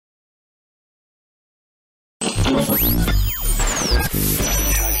Touch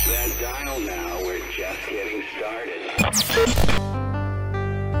that dial now. We're just getting started.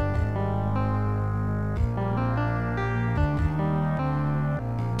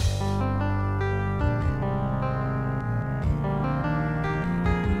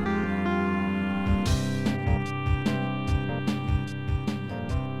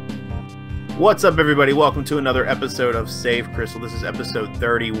 What's up, everybody? Welcome to another episode of Save Crystal. This is episode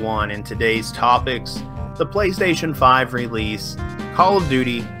 31, and today's topics: the PlayStation 5 release, Call of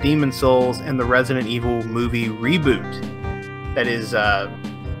Duty, Demon's Souls, and the Resident Evil movie Reboot that is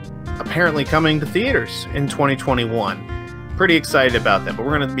apparently coming to theaters in 2021. Pretty excited about that, but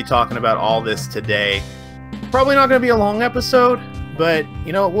we're going to be talking about all this today. Probably not going to be a long episode, but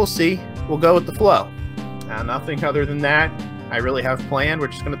you know, we'll see. We'll go with the flow. Nothing other than that I really have planned. We're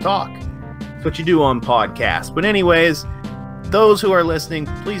just going to talk. It's what you do on podcasts. But anyways, those who are listening,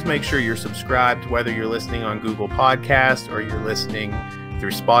 please make sure you're subscribed, whether you're listening on Google Podcasts or you're listening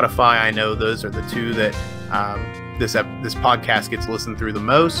through Spotify. I know those are the two that this podcast gets listened through the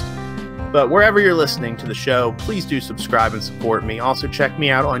most. But wherever you're listening to the show, please do subscribe and support me. Also, check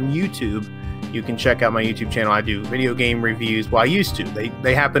me out on YouTube. You can check out my YouTube channel. I do video game reviews. Well, I used to.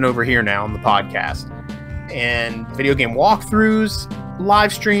 They happen over here now on the podcast. And video game walkthroughs,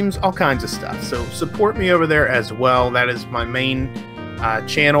 live streams, all kinds of stuff. So support me over there as well. That is my main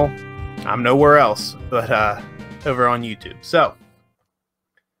channel. I'm nowhere else but over on YouTube. So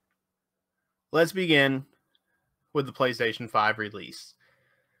let's begin with the PlayStation 5 release.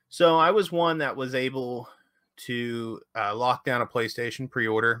 So I was one that was able to lock down a PlayStation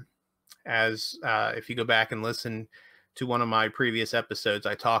pre-order. As if you go back and listen to one of my previous episodes,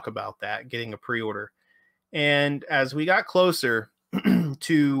 I talk about that, getting a pre-order. And as we got closer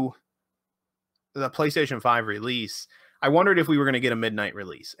to the PlayStation 5 release, I wondered if we were going to get a midnight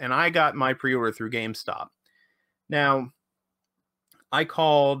release. And I got my pre-order through GameStop. Now, I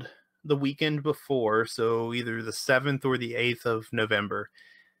called the weekend before, so either the 7th or the 8th of November,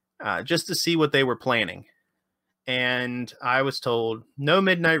 just to see what they were planning. And I was told, no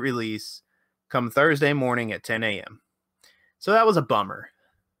midnight release, come Thursday morning at 10 a.m. So that was a bummer.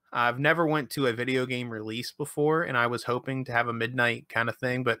 I've never went to a video game release before, and I was hoping to have a midnight kind of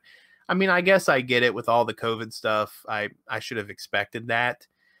thing. But, I mean, I guess I get it with all the COVID stuff. I should have expected that.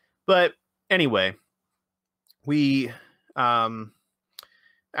 But anyway, we, out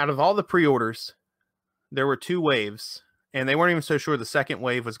of all the pre-orders, there were 2 waves, and they weren't even so sure the second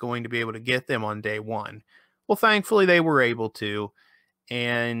wave was going to be able to get them on day one. Well, thankfully, they were able to,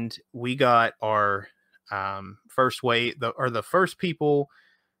 and we got our first wave, the first people.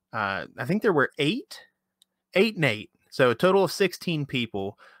 I think there were 8 and 8. So a total of 16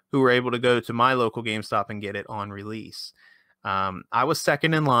 people who were able to go to my local GameStop and get it on release. I was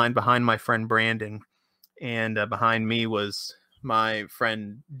second in line behind my friend Brandon, and behind me was my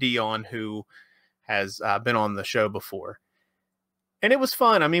friend Dion, who has been on the show before. And it was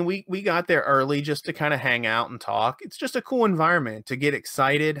fun. I mean, we got there early just to kind of hang out and talk. It's just a cool environment to get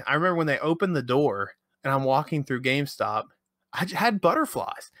excited. I remember when they opened the door and I'm walking through GameStop, I had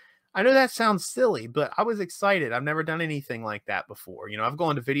butterflies. I know that sounds silly, but I was excited. I've never done anything like that before. You know, I've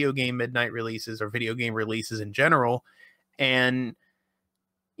gone to video game midnight releases or video game releases in general, and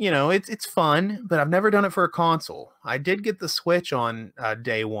you know, it's fun, but I've never done it for a console. I did get the Switch on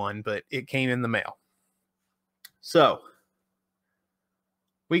day one, but it came in the mail. So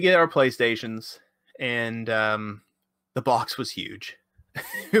we get our PlayStations, and the box was huge.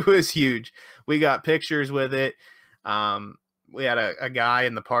 It was huge. We got pictures with it. We had a guy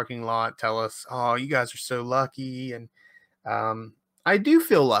in the parking lot tell us, "Oh, you guys are so lucky." And I do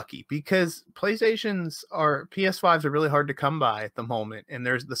feel lucky because PS5s are really hard to come by at the moment. And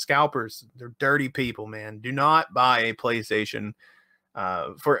there's the scalpers. They're dirty people, man. Do not buy a PlayStation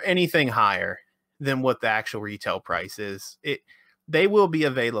for anything higher than what the actual retail price is. They will be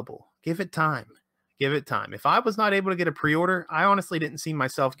available. Give it time. Give it time. If I was not able to get a pre-order, I honestly didn't see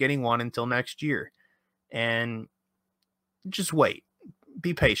myself getting one until next year. And just wait.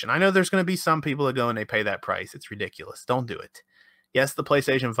 Be patient. I know there's going to be some people that go and they pay that price. It's ridiculous. Don't do it. Yes, the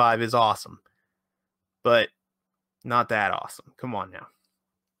PlayStation 5 is awesome, but not that awesome. Come on now.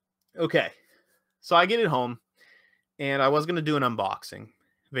 Okay. So I get it home, and I was going to do an unboxing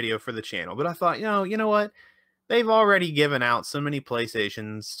video for the channel, but I thought, you know what? They've already given out so many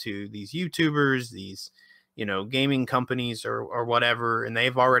PlayStations to these YouTubers, these, gaming companies or whatever, and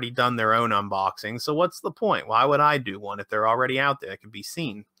they've already done their own unboxing. So what's the point? Why would I do one if they're already out there? It can be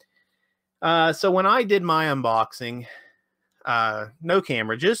seen. So when I did my unboxing, no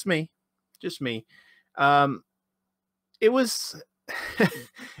camera, just me. It was,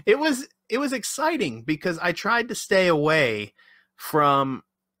 it it was exciting because I tried to stay away from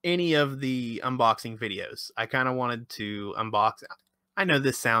any of the unboxing videos. I kind of wanted to unbox. I know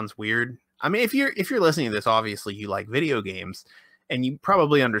this sounds weird. I mean, if you're listening to this, obviously you like video games and you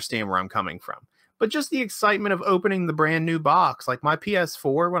probably understand where I'm coming from. But just the excitement of opening the brand new box, like my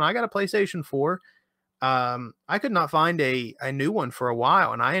PS4, when I got a PlayStation 4, I could not find a new one for a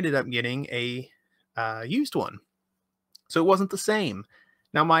while, and I ended up getting a used one. So it wasn't the same.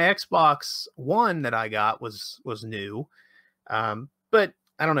 Now my Xbox One that I got was new, but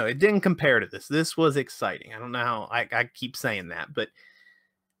I don't know. It didn't compare to this. This was exciting. I don't know how I keep saying that, but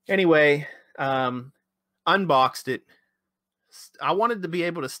anyway, unboxed it. I wanted to be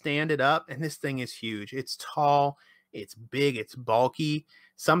able to stand it up, and this thing is huge. It's tall, it's big, it's bulky.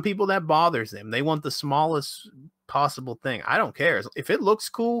 Some people, that bothers them. They want the smallest possible thing. I don't care. If it looks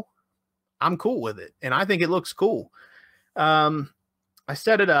cool, I'm cool with it, and I think it looks cool. I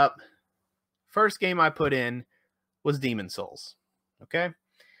set it up. First game I put in was Demon Souls. Okay?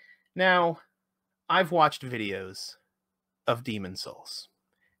 Now, I've watched videos of Demon Souls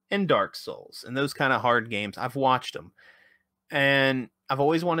and Dark Souls and those kind of hard games. I've watched them. And I've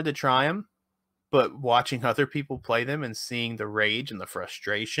always wanted to try them, but watching other people play them and seeing the rage and the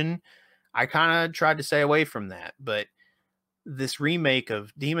frustration, I kind of tried to stay away from that. But this remake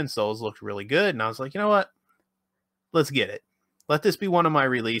of Demon Souls looked really good, and I was like, you know what? Let's get it. Let this be one of my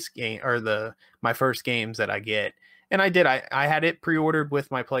release game, or my first games that I get. And I did. I had it pre-ordered with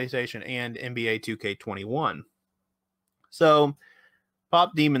my PlayStation and NBA 2K21. So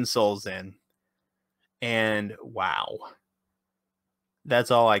pop Demon Souls in, and wow.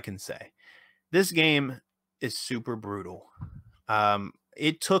 That's all I can say. This game is super brutal.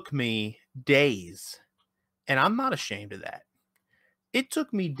 It took me days, and I'm not ashamed of that. It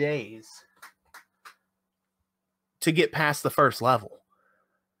took me days to get past the first level.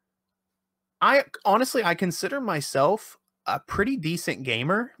 I consider myself a pretty decent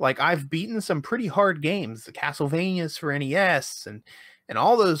gamer. Like, I've beaten some pretty hard games, the Castlevanias for NES and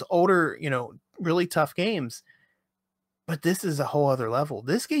all those older, really tough games. But this is a whole other level.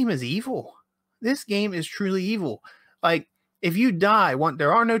 This game is evil. This game is truly evil. Like, if you die,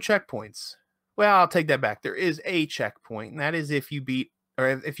 there are no checkpoints. Well, I'll take that back. There is a checkpoint, and that is if you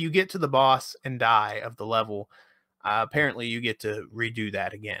if you get to the boss and die of the level, apparently you get to redo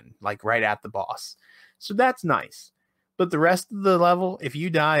that again, like right at the boss. So that's nice. But the rest of the level, if you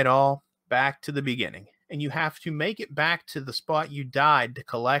die at all, back to the beginning. And you have to make it back to the spot you died to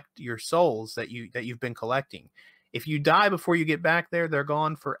collect your souls that you've been collecting. If you die before you get back there, they're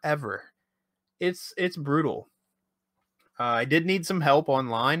gone forever. It's brutal. I did need some help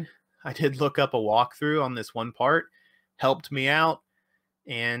online. I did look up a walkthrough on this one part. Helped me out.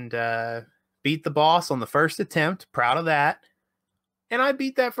 And beat the boss on the first attempt. Proud of that. And I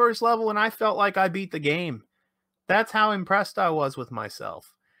beat that first level, and I felt like I beat the game. That's how impressed I was with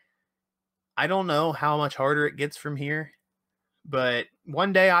myself. I don't know how much harder it gets from here. But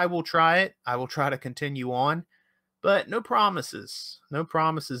one day I will try it. I will try to continue on. But no promises. No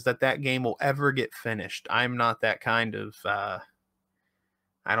promises that game will ever get finished. I'm not that kind of,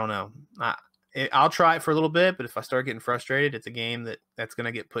 I don't know. I'll try it for a little bit, but if I start getting frustrated, it's a game that's going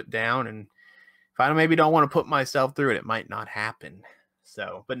to get put down. And if I maybe don't want to put myself through it, it might not happen.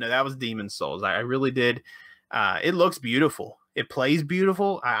 So, but no, that was Demon Souls. I really did. It looks beautiful. It plays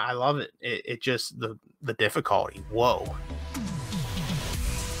beautiful. I love it. It just, the difficulty. Whoa.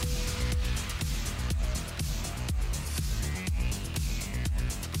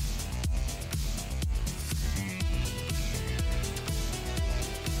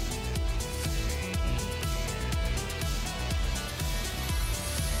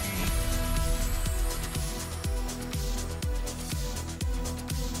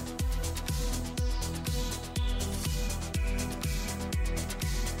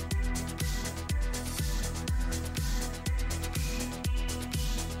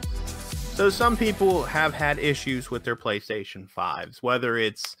 So some people have had issues with their PlayStation 5s, whether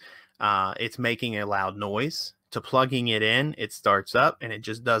it's making a loud noise. To plugging it in, it starts up and it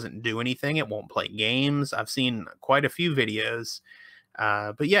just doesn't do anything. It won't play games. I've seen quite a few videos.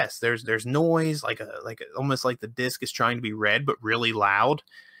 But yes, there's noise, almost like the disc is trying to be read, but really loud.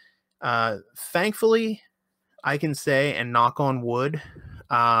 Thankfully, I can say, and knock on wood,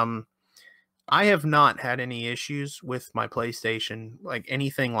 I have not had any issues with my PlayStation, like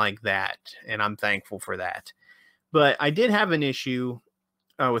anything like that, and I'm thankful for that. But I did have an issue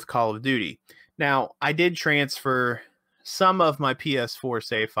with Call of Duty. Now, I did transfer some of my PS4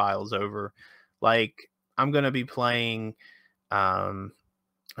 save files over. Like, I'm going to be playing, oh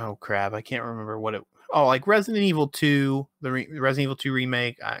crap, I can't remember what it, Oh, like Resident Evil 2, the Resident Evil 2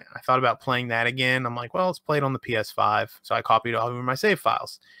 remake. I thought about playing that again. I'm like, well, let's play it on the PS5. So I copied all over my save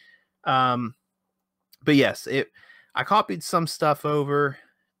files. Um, but yes, I copied some stuff over,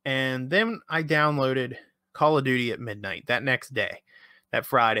 and then I downloaded Call of Duty at midnight that next day, that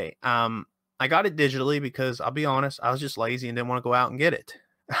Friday. I got it digitally because I'll be honest, I was just lazy and didn't want to go out and get it.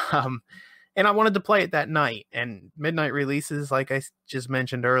 Um, and I wanted to play it that night. And midnight releases, like I just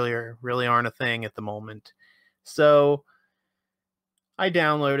mentioned earlier, really aren't a thing at the moment. So I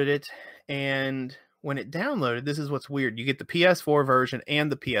downloaded it, and when it downloaded, this is what's weird. You get the PS4 version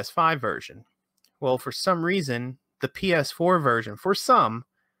and the PS5 version. Well, for some reason, the PS4 version, for some,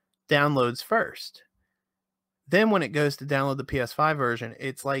 downloads first. Then when it goes to download the PS5 version,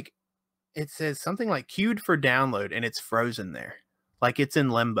 it's like, it says something like queued for download, and it's frozen there. Like it's in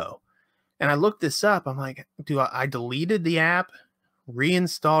limbo. And I looked this up. I'm like, I deleted the app,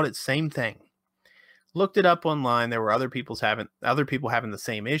 reinstalled it, same thing. Looked it up online. There were other people having the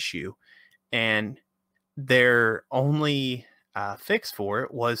same issue, and their only fix for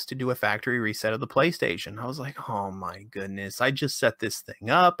it was to do a factory reset of the PlayStation. I was like, oh my goodness. I just set this thing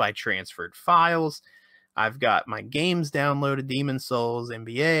up. I transferred files. I've got my games downloaded, Demon Souls,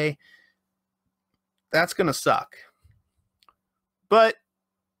 NBA. That's going to suck. But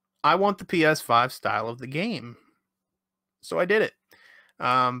I want the PS5 style of the game. So I did it.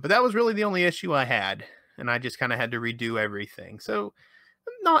 But that was really the only issue I had. And I just kind of had to redo everything. So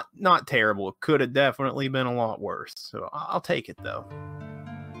not terrible. It could have definitely been a lot worse. So I'll take it though.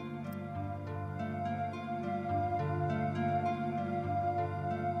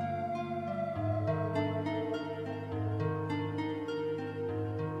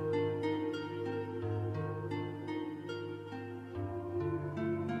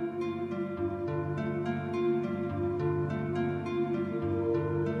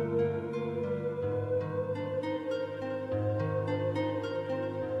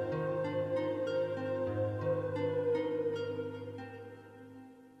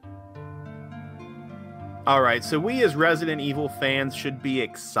 All right, so we as Resident Evil fans should be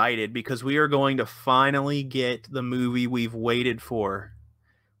excited because we are going to finally get the movie we've waited for.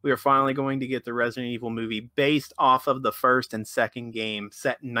 We are finally going to get the Resident Evil movie based off of the first and second game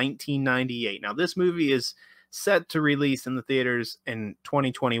set in 1998. Now, this movie is set to release in the theaters in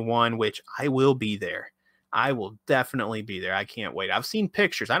 2021, which I will be there. I will definitely be there. I can't wait. I've seen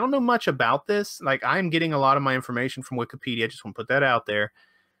pictures. I don't know much about this. Like, I'm getting a lot of my information from Wikipedia. I just want to put that out there.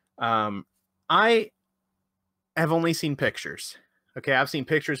 I have only seen pictures. Okay, I've seen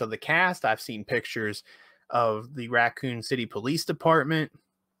pictures of the cast. I've seen pictures of the Raccoon City Police Department.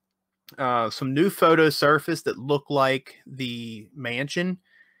 Some new photos surfaced that look like the mansion,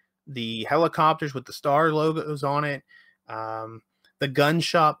 the helicopters with the star logos on it, the gun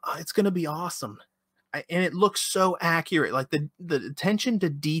shop. It's going to be awesome. And it looks so accurate. Like the attention to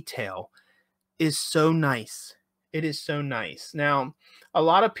detail is so nice. It is so nice. Now, a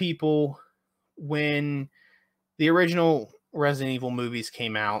lot of people, when the original Resident Evil movies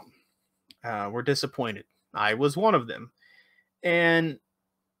came out, were disappointed. I was one of them. And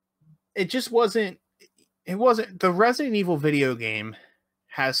it just wasn't, the Resident Evil video game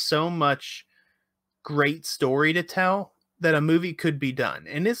has so much great story to tell that a movie could be done.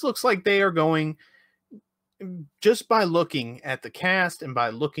 And this looks like they are going, just by looking at the cast and by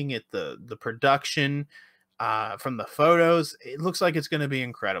looking at the production, from the photos, it looks like it's going to be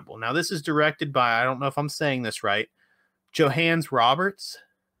incredible. Now, this is directed by, I don't know if I'm saying this right, Johannes Roberts.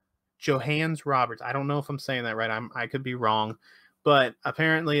 I don't know if I'm saying that right. I could be wrong. But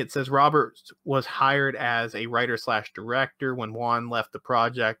apparently it says Roberts was hired as a writer/director when Juan left the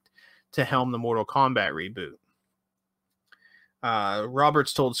project to helm the Mortal Kombat reboot.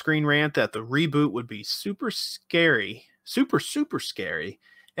 Roberts told Screen Rant that the reboot would be super scary, super scary,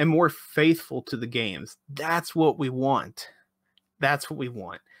 and more faithful to the games. That's what we want.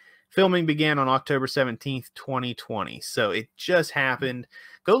 Filming began on October 17th, 2020. So it just happened.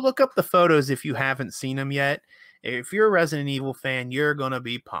 Go look up the photos if you haven't seen them yet. If you're a Resident Evil fan, you're going to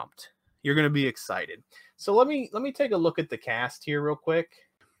be pumped. You're going to be excited. So let me take a look at the cast here real quick.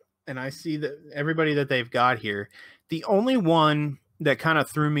 And I see that everybody that they've got here. The only one that kind of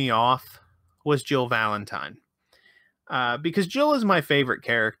threw me off was Jill Valentine. Because Jill is my favorite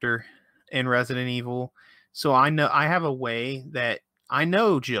character in Resident Evil. So I have a way that I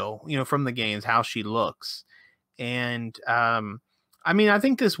know Jill, from the games, how she looks. And I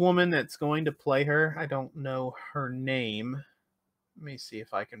think this woman that's going to play her, I don't know her name. Let me see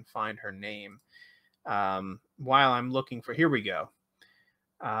if I can find her name. While I'm looking for, here we go.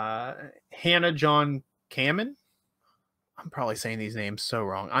 Hannah John Kamen. I'm probably saying these names so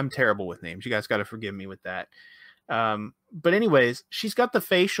wrong. I'm terrible with names. You guys got to forgive me with that. But anyways, she's got the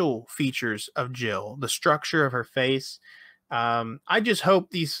facial features of Jill, the structure of her face. I just hope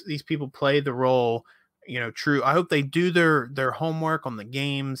these people play the role, true. I hope they do their homework on the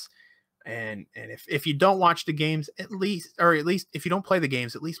games. And if you don't watch the games, at least if you don't play the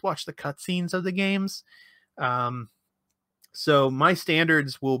games, at least watch the cutscenes of the games. So my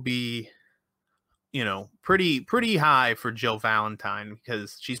standards will be, pretty high for Jill Valentine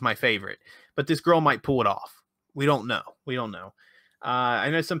because she's my favorite. But this girl might pull it off. We don't know. I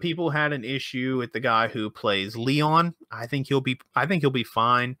know some people had an issue with the guy who plays Leon. I think he'll be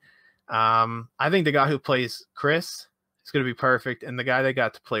fine. I think the guy who plays Chris is going to be perfect, and the guy that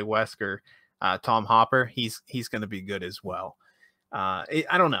got to play Wesker, Tom Hopper, he's going to be good as well.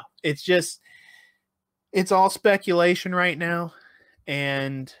 I don't know. It's all speculation right now,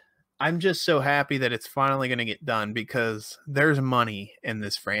 and I'm just so happy that it's finally going to get done because there's money in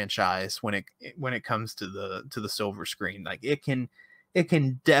this franchise when it comes to the silver screen. Like it can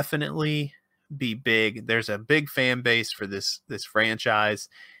definitely be big. There's a big fan base for this franchise,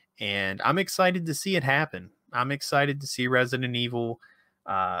 and I'm excited to see it happen. I'm excited to see Resident Evil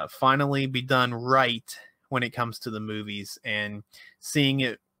finally be done right when it comes to the movies and seeing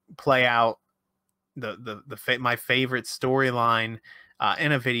it play out my favorite storyline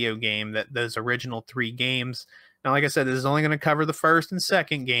in a video game, that those original 3 games. Now, like I said, this is only going to cover the first and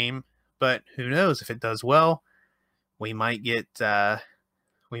second game, but who knows, if it does well, we might get the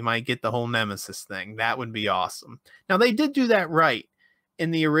whole Nemesis thing. That would be awesome. Now, they did do that right in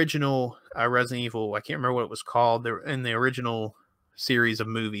the original Resident Evil. I can't remember what it was called. In the original series of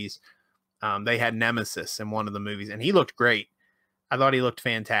movies, they had Nemesis in one of the movies, and he looked great. I thought he looked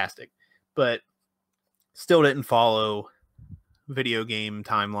fantastic, but still didn't follow video game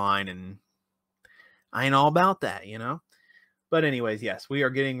timeline, and I ain't all about that, But anyways, yes, we are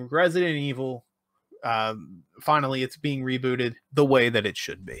getting Resident Evil. Finally, it's being rebooted the way that it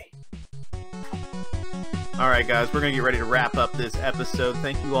should be. All right, guys, we're going to get ready to wrap up this episode.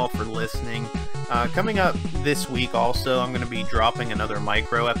 Thank you all for listening. Coming up this week also, I'm going to be dropping another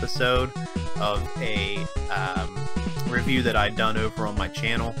micro episode of a review that I've done over on my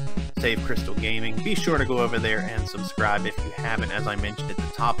channel, Save Crystal Gaming. Be sure to go over there and subscribe if you haven't, as I mentioned at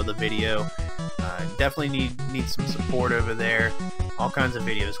the top of the video. Definitely need some support over there. All kinds of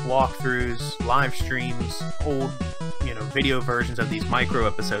videos, walkthroughs, live streams, old video versions of these micro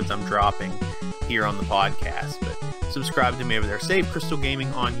episodes I'm dropping here on the podcast. But subscribe to me over there, Save Crystal Gaming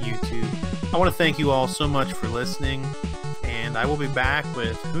on YouTube. I want to thank you all so much for listening, and I will be back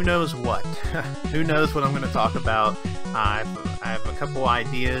with who knows what. Who knows what I'm going to talk about. I have a couple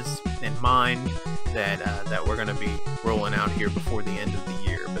ideas in mind that we're going to be rolling out here before the end of the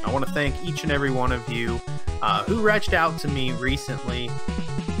year. But I want to thank each and every one of you who reached out to me recently.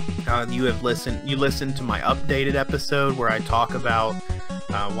 You listened to my updated episode where I talk about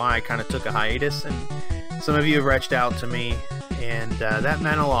why I kind of took a hiatus, and some of you have reached out to me, and that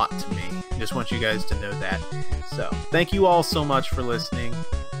meant a lot to me. Just want you guys to know that. So thank you all so much for listening,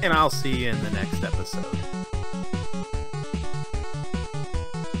 and I'll see you in the next episode.